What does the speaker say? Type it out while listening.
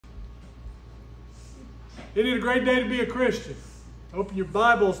Isn't it a great day to be a Christian? Open your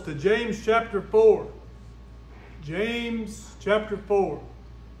Bibles to James chapter 4. James chapter 4.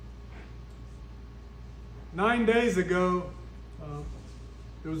 9 days ago,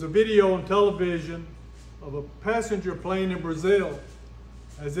 there was a video on television of a passenger plane in Brazil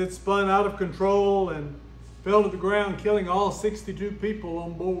as it spun out of control and fell to the ground, killing all 62 people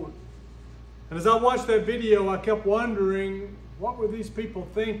on board. And as I watched that video, I kept wondering, what were these people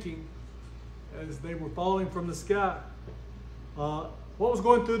thinking as they were falling from the sky? What was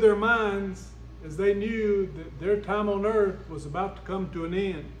going through their minds as they knew that their time on earth was about to come to an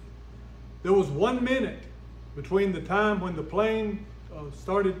end? There was 1 minute between the time when the plane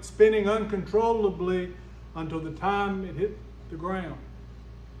started spinning uncontrollably until the time it hit the ground.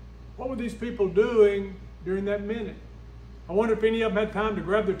 What were these people doing during that minute? I wonder if any of them had time to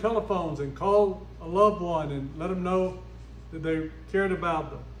grab their telephones and call a loved one and let them know that they cared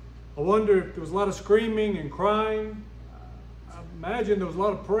about them. I wonder if there was a lot of screaming and crying. I imagine there was a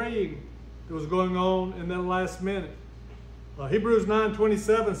lot of praying that was going on in that last minute. Hebrews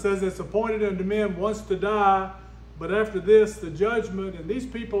 9:27 says it's appointed unto men once to die, but after this the judgment. And these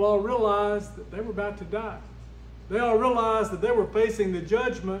people all realized that they were about to die. They all realized that they were facing the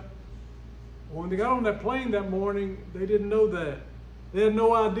judgment. When they got on that plane that morning, they didn't know that. They had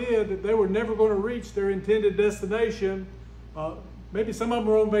no idea that they were never going to reach their intended destination. Maybe some of them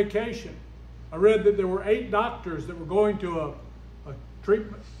were on vacation. I read that there were 8 doctors that were going to a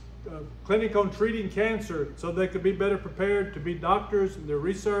treatment clinic on treating cancer so they could be better prepared to be doctors in their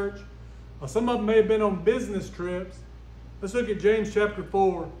research. Some of them may have been on business trips. Let's look at James chapter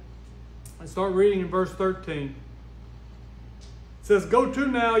 4 and start reading in verse 13. It says, "Go to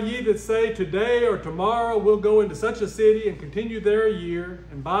now, ye that say, today or tomorrow we'll go into such a city and continue there a year,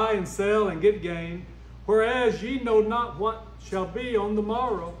 and buy and sell and get gain, whereas ye know not what shall be on the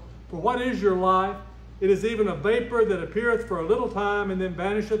morrow. For what is your life? It is even a vapor that appeareth for a little time and then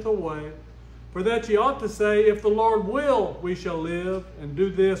vanisheth away. For that ye ought to say, if the Lord will, we shall live, and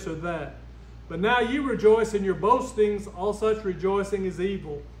do this or that. But now ye rejoice in your boastings, all such rejoicing is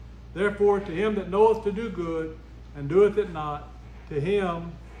evil. Therefore to him that knoweth to do good, and doeth it not, to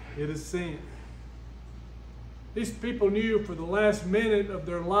him it is sin." These people knew for the last minute of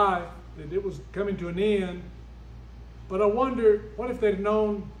their life that it was coming to an end. But I wonder, what if they'd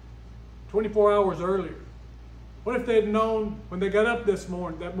known 24 hours earlier? What if they'd known when they got up that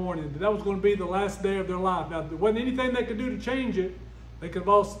morning that was going to be the last day of their life? Now, there wasn't anything they could do to change it. They could have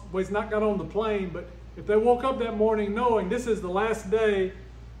always not got on the plane. But if they woke up that morning knowing this is the last day,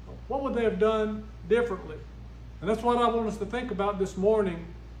 what would they have done differently? And that's what I want us to think about this morning.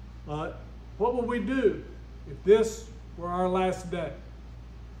 What would we do if this were our last day?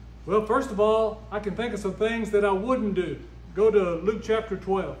 Well, first of all, I can think of some things that I wouldn't do. Go to Luke chapter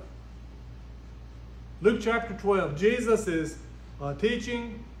 12. Luke chapter 12. Jesus is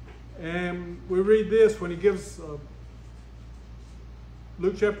teaching, and we read this when he gives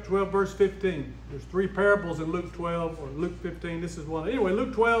Luke chapter 12, verse 15. There's 3 parables in Luke 12, or Luke 15. This is one. Anyway,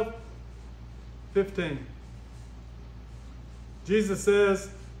 Luke 12, 15. Jesus says,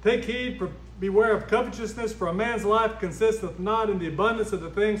 "Take heed, beware of covetousness, for a man's life consisteth not in the abundance of the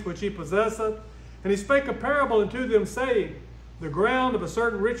things which he possesseth. And he spake a parable unto them, saying, The ground of a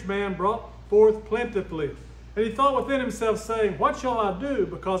certain rich man brought forth plentifully. And he thought within himself, saying, What shall I do,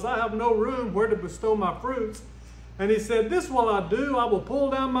 because I have no room where to bestow my fruits? And he said, This will I do, I will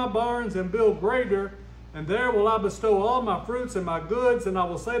pull down my barns and build greater, and there will I bestow all my fruits and my goods. And I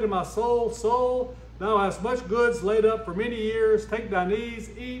will say to my soul, Soul, thou hast much goods laid up for many years. Take thine ease,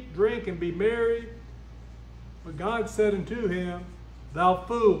 eat, drink, and be merry. But God said unto him, Thou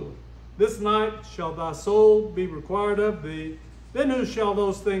fool, this night shall thy soul be required of thee. Then whose shall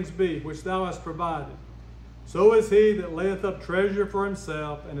those things be which thou hast provided? So is he that layeth up treasure for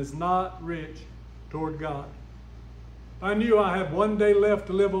himself, and is not rich toward God." If I knew I had 1 day left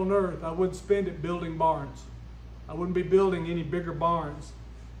to live on earth, I wouldn't spend it building barns. I wouldn't be building any bigger barns.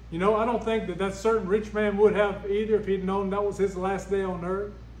 You know, I don't think that certain rich man would have either if he'd known that was his last day on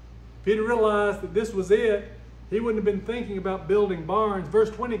earth. If he'd realized that this was it, he wouldn't have been thinking about building barns. Verse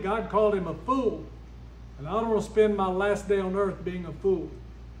 20, God called him a fool. And I don't want to spend my last day on earth being a fool.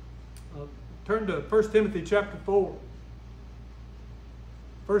 Turn to 1 Timothy chapter 4.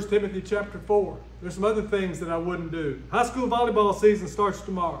 1 Timothy chapter 4. There's some other things that I wouldn't do. High school volleyball season starts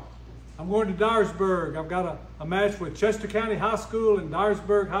tomorrow. I'm going to Dyersburg. I've got a match with Chester County High School and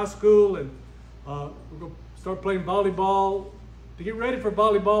Dyersburg High School, and we're going to start playing volleyball. To get ready for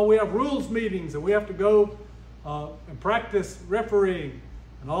volleyball, we have rules meetings, and we have to go and practice refereeing.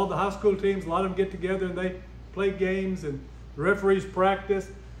 And all the high school teams, a lot of them get together and they play games, and the referees practice.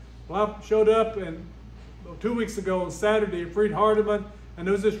 Well, I showed up, and 2 weeks ago on Saturday at Freed Hardeman, and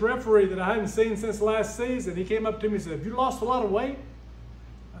there was this referee that I hadn't seen since last season. He came up to me and said, "Have you lost a lot of weight?"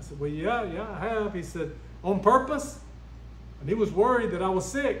 I said, "Well, yeah, I have." He said, "On purpose?" And he was worried that I was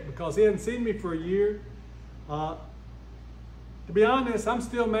sick because he hadn't seen me for a year. To be honest, I'm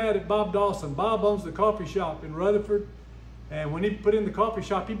still mad at Bob Dawson. Bob owns the coffee shop in Rutherford. And when he put in the coffee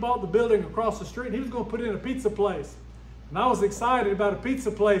shop, he bought the building across the street, and he was going to put in a pizza place. And I was excited about a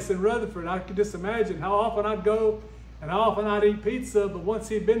pizza place in Rutherford. I could just imagine how often I'd go and how often I'd eat pizza. But once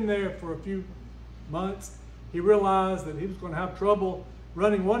he'd been there for a few months, he realized that he was going to have trouble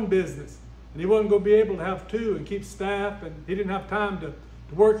running one business. And he wasn't going to be able to have two and keep staff. And he didn't have time to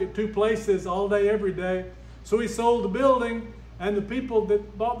work at two places all day, every day. So he sold the building, and the people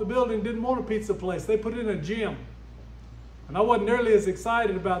that bought the building didn't want a pizza place. They put in a gym. And I wasn't nearly as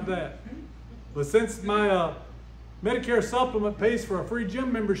excited about that. But since my Medicare supplement pays for a free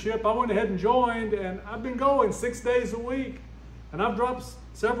gym membership, I went ahead and joined, and I've been going 6 days a week. And I've dropped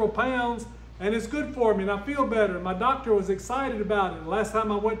several pounds, and it's good for me, and I feel better. My doctor was excited about it. Last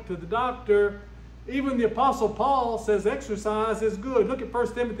time I went to the doctor, even the Apostle Paul says exercise is good. Look at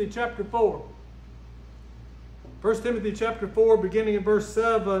 1 Timothy chapter 4. 1 Timothy chapter 4, beginning in verse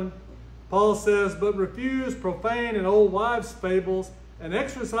 7, Paul says, "But refuse profane and old wives' fables, and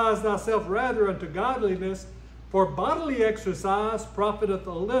exercise thyself rather unto godliness. For bodily exercise profiteth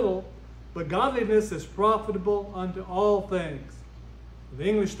a little, but godliness is profitable unto all things." The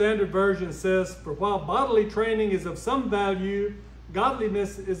English Standard Version says, "For while bodily training is of some value,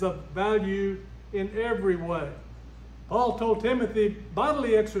 godliness is of value in every way." Paul told Timothy,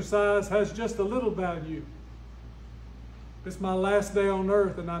 bodily exercise has just a little value. It's my last day on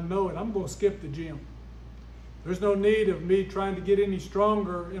earth, and I know it. I'm going to skip the gym. There's no need of me trying to get any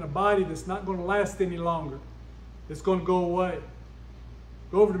stronger in a body that's not going to last any longer. It's going to go away.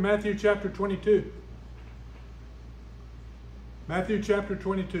 Go over to Matthew chapter 22. Matthew chapter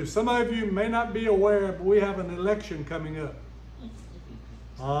 22. Some of you may not be aware, but we have an election coming up.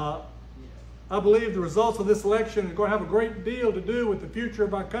 I believe the results of this election are going to have a great deal to do with the future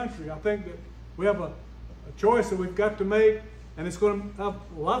of our country. I think that we have a choice that we've got to make, and it's going to have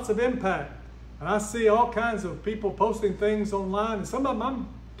lots of impact. And I see all kinds of people posting things online, and some of them I'm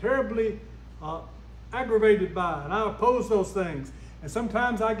terribly aggravated by, and I oppose those things. And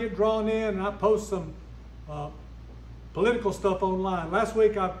sometimes I get drawn in and I post some political stuff online. Last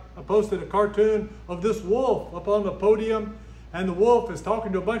week I posted a cartoon of this wolf up on the podium, and the wolf is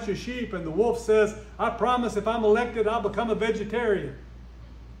talking to a bunch of sheep, and the wolf says, "I promise if I'm elected, I'll become a vegetarian."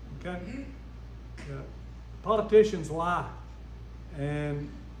 Okay? Yeah. Politicians lie. And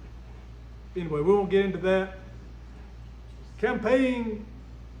anyway, we won't get into that. Campaigning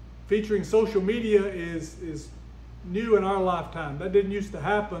featuring social media is new in our lifetime. That didn't used to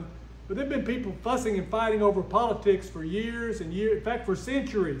happen. But there have been people fussing and fighting over politics for years and years, in fact, for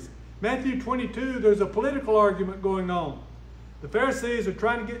centuries. Matthew 22, there's a political argument going on. The Pharisees are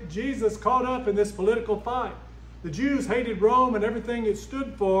trying to get Jesus caught up in this political fight. The Jews hated Rome and everything it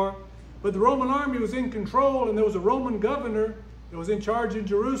stood for, but the Roman army was in control, and there was a Roman governor that was in charge in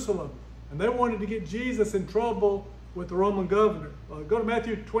Jerusalem. And they wanted to get Jesus in trouble with the Roman governor. Go to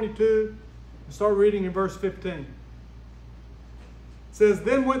Matthew 22 and start reading in verse 15. It says,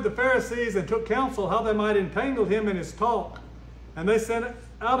 "Then went the Pharisees and took counsel how they might entangle him in his talk. And they sent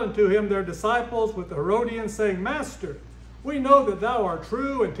out unto him their disciples with the Herodians, saying, Master, we know that thou art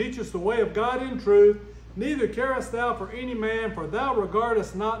true, and teachest the way of God in truth. Neither carest thou for any man, for thou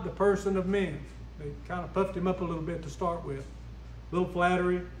regardest not the person of men." They kind of puffed him up a little bit to start with. A little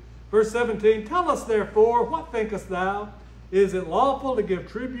flattery. Verse 17, "Tell us therefore, what thinkest thou? Is it lawful to give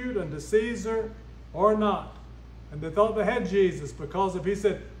tribute unto Caesar or not?" And they thought they had Jesus, because if he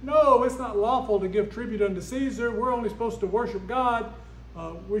said, "No, it's not lawful to give tribute unto Caesar. We're only supposed to worship God.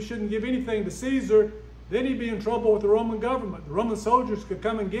 We shouldn't give anything to Caesar," then he'd be in trouble with the Roman government. The Roman soldiers could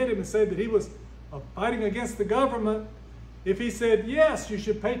come and get him and say that he was fighting against the government. If he said, "Yes, you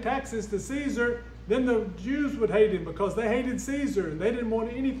should pay taxes to Caesar," then the Jews would hate him because they hated Caesar and they didn't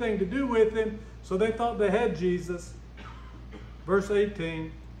want anything to do with him, so they thought they had Jesus. Verse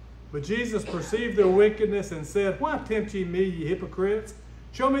 18, "But Jesus perceived their wickedness and said, Why tempt ye me, ye hypocrites?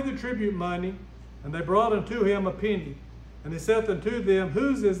 Show me the tribute money. And they brought unto him a penny. And he saith unto them,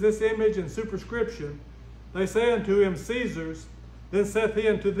 Whose is this image and superscription? They say unto him, Caesar's. Then saith he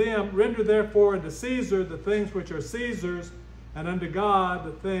unto them, Render therefore unto Caesar the things which are Caesar's, and unto God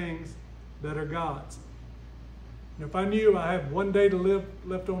the things that are God's." And if I knew I had one day to live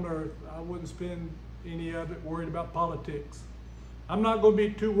left on earth, I wouldn't spend any of it worried about politics. I'm not going to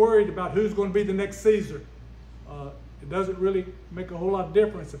be too worried about who's going to be the next Caesar. It doesn't really make a whole lot of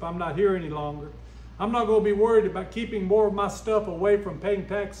difference if I'm not here any longer. I'm not going to be worried about keeping more of my stuff away from paying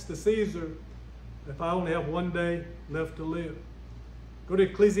tax to Caesar if I only have one day left to live. Go to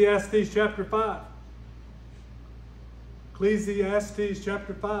Ecclesiastes chapter 5. Ecclesiastes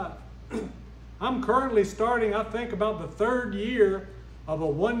chapter 5. I'm currently starting, I think, about the third year of a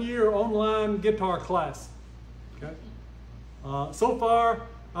one-year online guitar class. Okay. So far,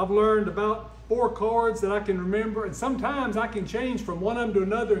 I've learned about 4 chords that I can remember, and sometimes I can change from one of them to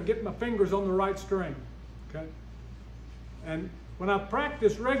another and get my fingers on the right string. Okay. And when I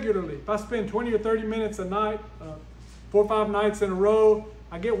practice regularly, if I spend 20 or 30 minutes a night, 4 or 5 nights in a row,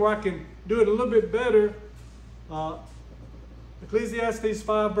 I get where I can do it a little bit better. Ecclesiastes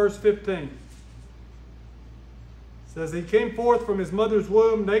 5 verse 15 says, He came forth from his mother's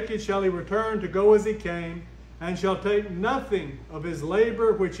womb, naked shall he return to go as he came, and shall take nothing of his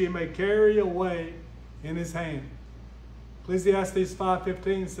labor which he may carry away in his hand. Ecclesiastes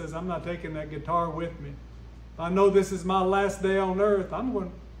 5:15 says, I'm not taking that guitar with me. If I know this is my last day on earth, I'm going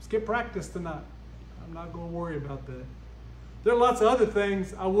to skip practice tonight. I'm not going to worry about that. There are lots of other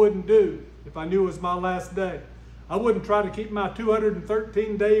things I wouldn't do if I knew it was my last day. I wouldn't try to keep my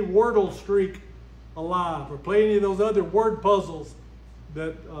 213-day Wordle streak alive or play any of those other word puzzles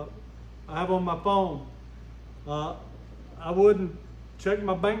that I have on my phone. I wouldn't check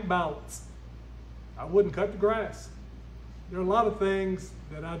my bank balance. I wouldn't cut the grass. There are a lot of things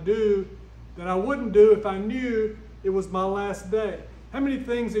that I do that I wouldn't do if I knew it was my last day. How many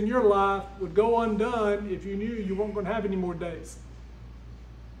things in your life would go undone if you knew you weren't going to have any more days?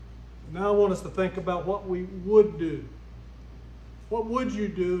 Now I want us to think about what we would do. What would you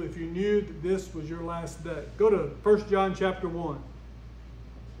do if you knew that this was your last day? Go to 1 John chapter 1.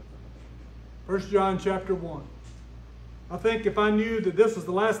 1 John chapter 1. I think if I knew that this was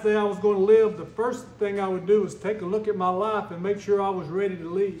the last day I was going to live, the first thing I would do is take a look at my life and make sure I was ready to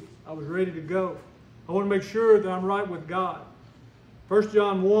leave. I was ready to go. I want to make sure that I'm right with God. 1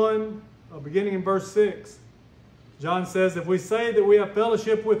 John 1, beginning in verse 6. John says, If we say that we have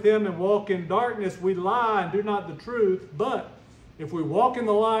fellowship with him and walk in darkness, we lie and do not the truth. But if we walk in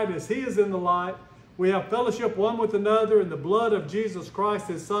the light as he is in the light, we have fellowship one with another, and the blood of Jesus Christ,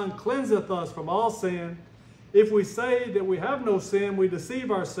 his Son, cleanseth us from all sin. If we say that we have no sin, we deceive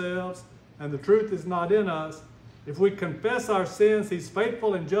ourselves, and the truth is not in us. If we confess our sins, he's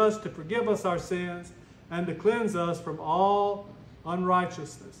faithful and just to forgive us our sins and to cleanse us from all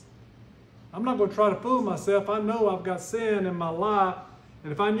unrighteousness. I'm not going to try to fool myself. I know I've got sin in my life.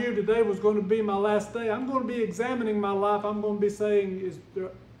 And if I knew today was going to be my last day, I'm going to be examining my life. I'm going to be saying, is there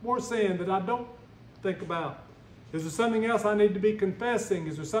more sin that I don't think about? Is there something else I need to be confessing?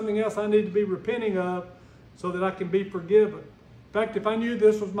 Is there something else I need to be repenting of so that I can be forgiven? In fact, if I knew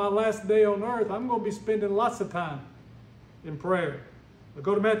this was my last day on earth, I'm going to be spending lots of time in prayer. I'll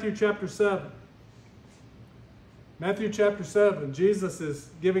go to Matthew chapter 7. Matthew chapter 7, Jesus is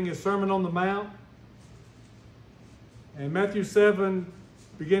giving his Sermon on the Mount. And Matthew 7,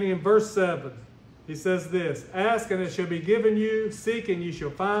 beginning in verse 7, he says this, Ask and it shall be given you, seek and ye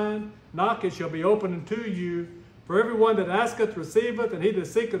shall find, knock it shall be opened unto you. For everyone that asketh receiveth, and he that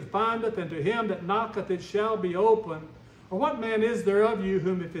seeketh findeth, and to him that knocketh it shall be opened. Or what man is there of you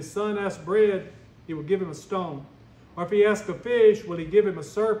whom if his son ask bread, he will give him a stone? Or if he ask a fish, will he give him a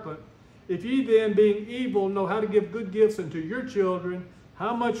serpent? If ye then, being evil, know how to give good gifts unto your children,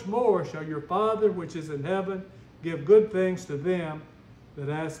 how much more shall your Father which is in heaven give good things to them that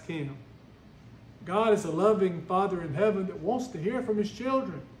ask him? God is a loving Father in heaven that wants to hear from his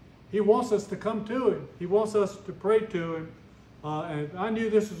children. He wants us to come to him. He wants us to pray to him. And if I knew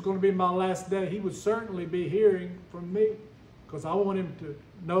this was going to be my last day, he would certainly be hearing from me because I want him to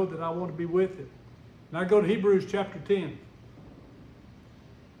know that I want to be with him. Now I go to Hebrews chapter 10.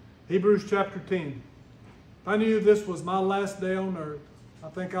 Hebrews chapter 10. If I knew this was my last day on earth, I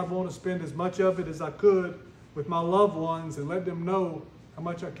think I'd want to spend as much of it as I could with my loved ones and let them know how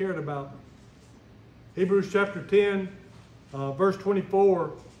much I cared about them. Hebrews chapter 10, verse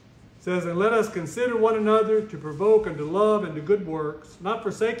 24 says, And let us consider one another to provoke unto love and to good works, not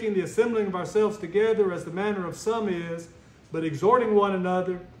forsaking the assembling of ourselves together as the manner of some is, but exhorting one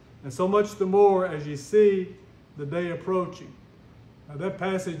another, and so much the more as ye see the day approaching. Now, that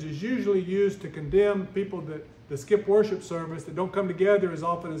passage is usually used to condemn people that skip worship service, that don't come together as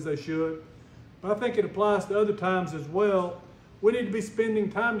often as they should. But I think it applies to other times as well. We need to be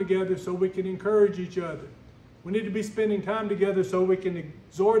spending time together so we can encourage each other. We need to be spending time together so we can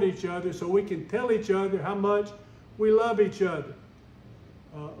exhort each other, so we can tell each other how much we love each other.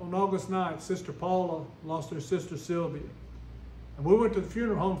 On August 9th, Sister Paula lost her sister Sylvia. And we went to the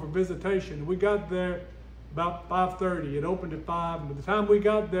funeral home for visitation. We got there, about 5:30. It opened at 5, and by the time we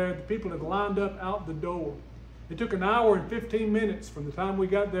got there, the people had lined up out the door. It took an hour and 15 minutes from the time we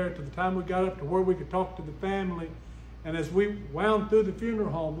got there to the time we got up to where we could talk to the family. And as we wound through the funeral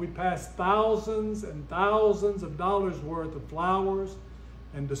home, we passed thousands and thousands of dollars worth of flowers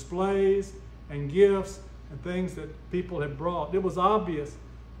and displays and gifts and things that people had brought. It was obvious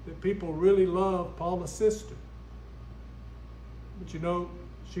that people really loved Paula's sister. But you know,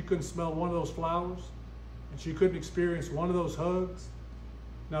 she couldn't smell one of those flowers, and she couldn't experience one of those hugs.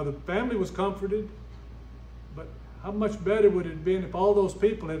 Now the family was comforted, but how much better would it have been if all those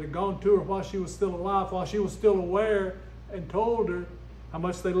people had gone to her while she was still alive, while she was still aware, and told her how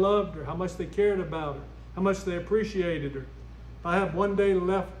much they loved her, how much they cared about her, how much they appreciated her. If I have one day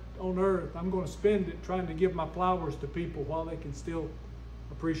left on earth, I'm going to spend it trying to give my flowers to people while they can still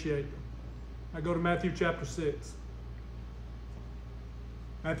appreciate them. I go to Matthew chapter 6.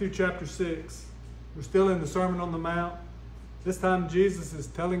 Matthew chapter 6. We're still in the Sermon on the Mount. This time Jesus is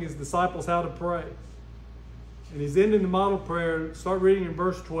telling his disciples how to pray. And he's ending the model prayer. Start reading in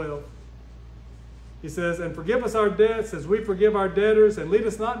verse 12. He says, "And forgive us our debts as we forgive our debtors, and lead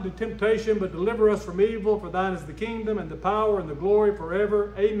us not into temptation, but deliver us from evil. For thine is the kingdom and the power and the glory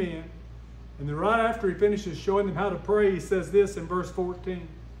forever. Amen." And then right after he finishes showing them how to pray, he says this in verse 14.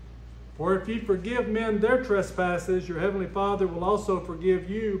 "For if ye forgive men their trespasses, your heavenly Father will also forgive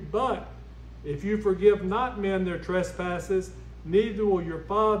you. But if you forgive not men their trespasses, neither will your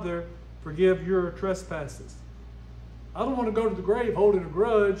Father forgive your trespasses." I don't want to go to the grave holding a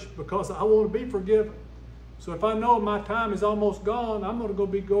grudge because I want to be forgiven. So if I know my time is almost gone, I'm going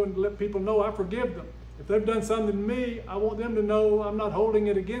to going to let people know I forgive them. If they've done something to me, I want them to know I'm not holding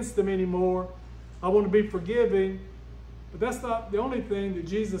it against them anymore. I want to be forgiving. But that's not the only thing that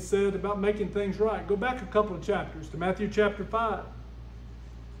Jesus said about making things right. Go back a couple of chapters to Matthew chapter 5.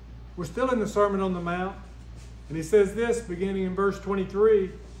 We're still in the Sermon on the Mount. And he says this, beginning in verse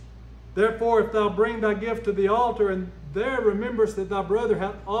 23. "Therefore, if thou bring thy gift to the altar, and there rememberest that thy brother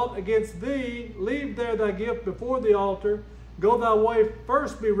hath aught against thee, leave there thy gift before the altar. Go thy way,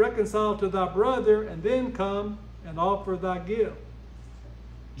 first be reconciled to thy brother, and then come and offer thy gift."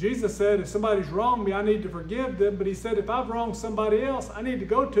 Jesus said, if somebody's wronged me, I need to forgive them. But he said, if I've wronged somebody else, I need to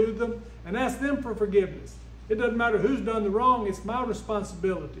go to them and ask them for forgiveness. It doesn't matter who's done the wrong. It's my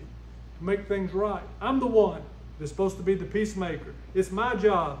responsibility to make things right. I'm the one that's supposed to be the peacemaker. It's my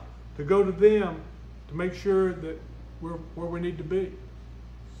job to go to them to make sure that we're where we need to be.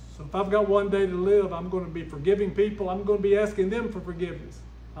 So if I've got one day to live, I'm going to be forgiving people. I'm going to be asking them for forgiveness.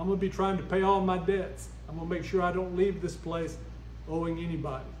 I'm going to be trying to pay all my debts. I'm going to make sure I don't leave this place owing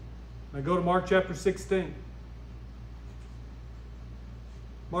anybody. Now go to Mark chapter 16.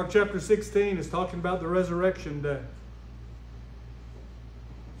 Mark chapter 16 is talking about the resurrection day.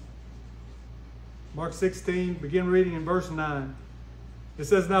 Mark 16, begin reading in verse 9. It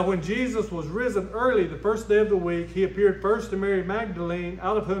says, "Now when Jesus was risen early the first day of the week, he appeared first to Mary Magdalene,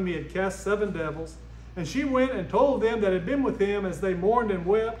 out of whom he had cast 7 devils. And she went and told them that had been with him, as they mourned and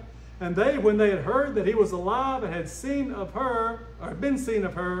wept. And they, when they had heard that he was alive and had seen of her, or had been seen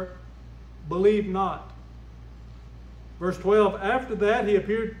of her, believed not." Verse 12, "After that he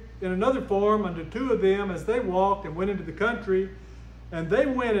appeared in another form unto 2 of them as they walked and went into the country. And they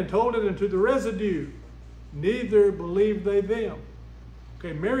went and told it unto the residue. Neither believed they them."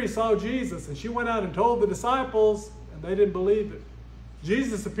 Okay, Mary saw Jesus and she went out and told the disciples, and they didn't believe it.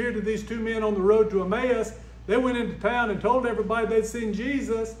 Jesus appeared to these 2 men on the road to Emmaus. They went into town and told everybody they'd seen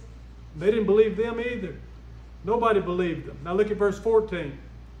Jesus. They didn't believe them either. Nobody believed them. Now look at verse 14.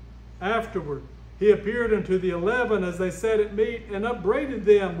 "Afterward, he appeared unto the 11 as they sat at meat, and upbraided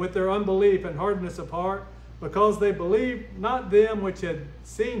them with their unbelief and hardness of heart, because they believed not them which had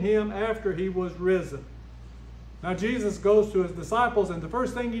seen him after he was risen." Now Jesus goes to his disciples, and the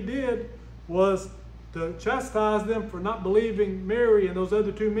first thing he did was to chastise them for not believing Mary and those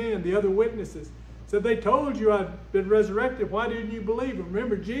other 2 men, the other witnesses. He said, they told you I'd been resurrected. Why didn't you believe him?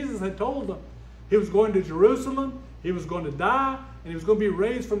 Remember, Jesus had told them he was going to Jerusalem, he was going to die, and he was going to be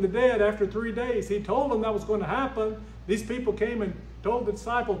raised from the dead after 3 days. He told them that was going to happen. These people came and told the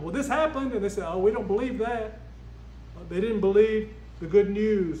disciples, well, this happened. And they said, oh, we don't believe that. They didn't believe the good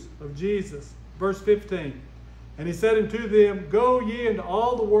news of Jesus. Verse 15. "And he said unto them, Go ye into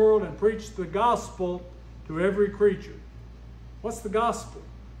all the world and preach the gospel to every creature." What's the gospel?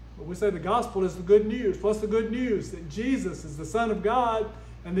 Well, we say the gospel is the good news. What's the good news? That Jesus is the Son of God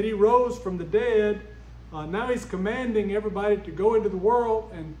and that he rose from the dead. Now he's commanding everybody to go into the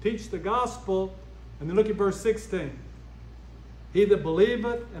world and teach the gospel. And then look at verse 16. "He that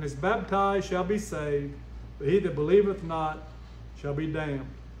believeth and is baptized shall be saved, but he that believeth not shall be damned."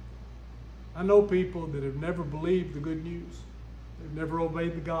 I know people that have never believed the good news. They've never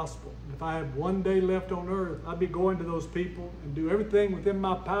obeyed the gospel. And if I had one day left on earth, I'd be going to those people and do everything within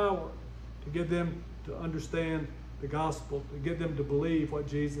my power to get them to understand the gospel, to get them to believe what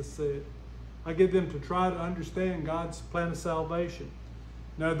Jesus said. I get them to try to understand God's plan of salvation.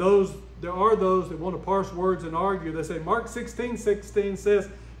 Now, there are those that want to parse words and argue. They say, Mark 16:16 says,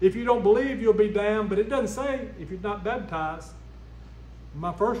 if you don't believe, you'll be damned, but it doesn't say if you're not baptized.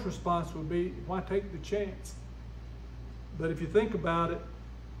 My first response would be, why take the chance? But if you think about it,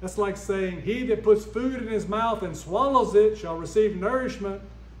 that's like saying, he that puts food in his mouth and swallows it shall receive nourishment,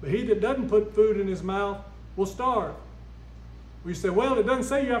 but he that doesn't put food in his mouth will starve. We say, well, it doesn't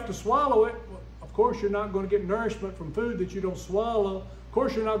say you have to swallow it. Well, of course, you're not going to get nourishment from food that you don't swallow. Of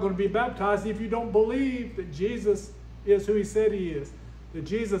course, you're not going to be baptized if you don't believe that Jesus is who he said he is, that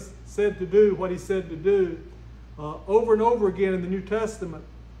Jesus said to do what he said to do. Over and over again in the New Testament,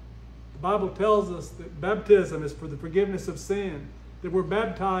 the Bible tells us that baptism is for the forgiveness of sin, that we're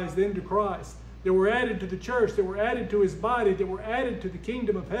baptized into Christ, that we're added to the church, that we're added to his body, that we're added to the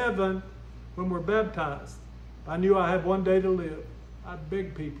kingdom of heaven when we're baptized. If I knew I had one day to live, I'd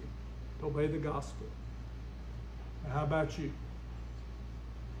beg people to obey the gospel. Now, how about you?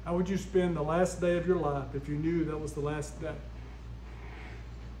 How would you spend the last day of your life if you knew that was the last day?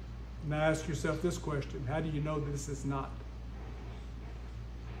 Now ask yourself this question: how do you know this is not?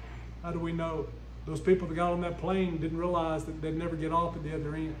 How do we know? Those people that got on that plane didn't realize that they'd never get off at the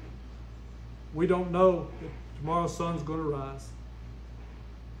other end. We don't know that tomorrow's sun's going to rise.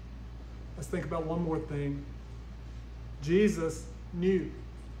 Let's think about one more thing. Jesus knew.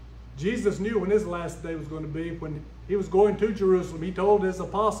 Jesus knew when his last day was going to be. When he was going to Jerusalem, he told his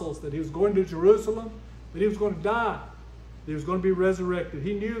apostles that he was going to Jerusalem, that he was going to die, that he was going to be resurrected.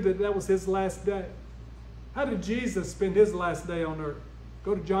 He knew that that was his last day. How did Jesus spend his last day on earth?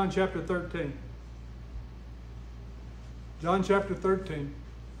 Go to John chapter 13. John chapter 13.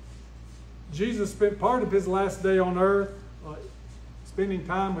 Jesus spent part of his last day on earth spending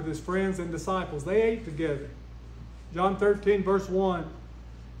time with his friends and disciples. They ate together. John 13 verse 1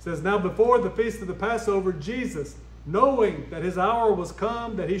 says, now before the feast of the Passover, Jesus, knowing that his hour was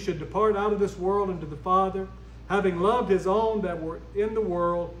come, that he should depart out of this world into the Father, having loved his own that were in the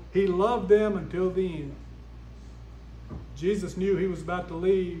world, he loved them until the end. Jesus knew he was about to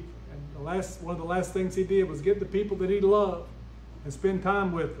leave, and one of the last things he did was get the people that he loved and spend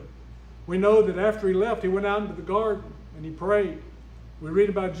time with them. We know that after he left, he went out into the garden and he prayed. We read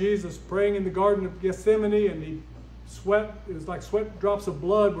about Jesus praying in the Garden of Gethsemane, and he sweat. It was like sweat drops of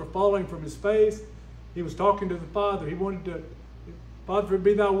blood were falling from his face. He was talking to the Father. He wanted to, Father, if it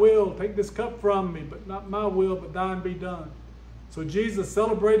be thy will, take this cup from me, but not my will, but thine be done. So Jesus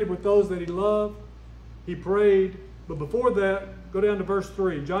celebrated with those that he loved. He prayed. But before that, go down to verse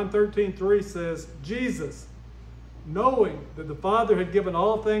 3. John 13:3 says, Jesus, knowing that the Father had given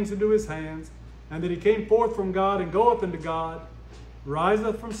all things into his hands, and that he came forth from God and goeth unto God,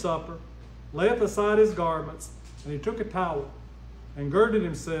 riseth from supper, layeth aside his garments, and he took a towel and girded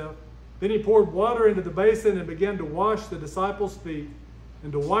himself. Then he poured water into the basin and began to wash the disciples' feet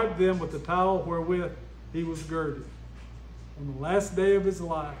and to wipe them with the towel wherewith he was girded. On the last day of his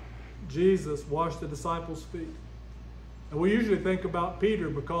life, Jesus washed the disciples' feet. And we usually think about Peter,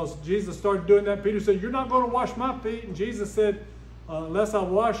 because Jesus started doing that. Peter said, you're not going to wash my feet. And Jesus said, unless I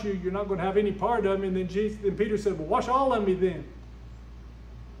wash you, you're not going to have any part of me. And then Peter said, well, wash all of me then.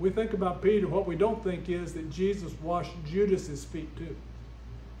 We think about Peter. What we don't think is that Jesus washed Judas's feet too.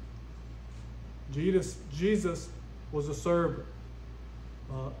 Jesus was a servant.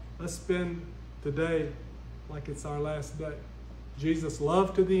 Let's spend today like it's our last day. Jesus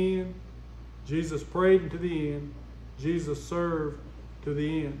loved to the end. Jesus prayed to the end. Jesus served to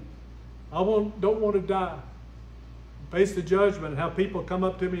the end. I don't want to die, face the judgment, and have people come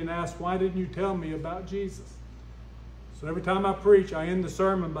up to me and ask, why didn't you tell me about Jesus? So every time I preach, I end the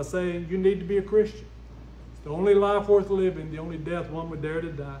sermon by saying, you need to be a Christian. It's the only life worth living, the only death one would dare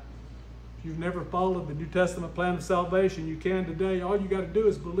to die. If you've never followed the New Testament plan of salvation, you can today. All you got to do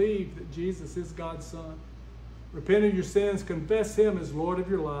is believe that Jesus is God's Son. Repent of your sins, confess him as Lord of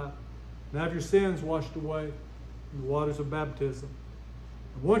your life, and have your sins washed away in the waters of baptism.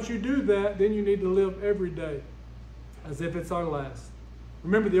 And once you do that, then you need to live every day as if it's our last.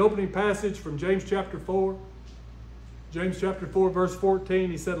 Remember the opening passage from James chapter 4? James chapter 4 verse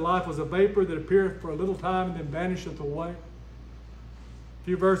 14, he said, life was a vapor that appeareth for a little time and then vanisheth away. A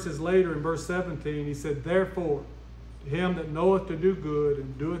few verses later in verse 17, he said, therefore, to him that knoweth to do good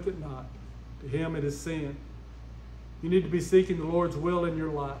and doeth it not, to him it is sin. You need to be seeking the Lord's will in your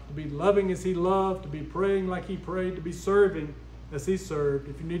life, to be loving as he loved, to be praying like he prayed, to be serving as he served.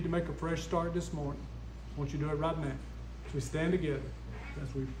 If you need to make a fresh start this morning, I want you to do it right now. So we stand together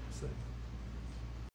as we say.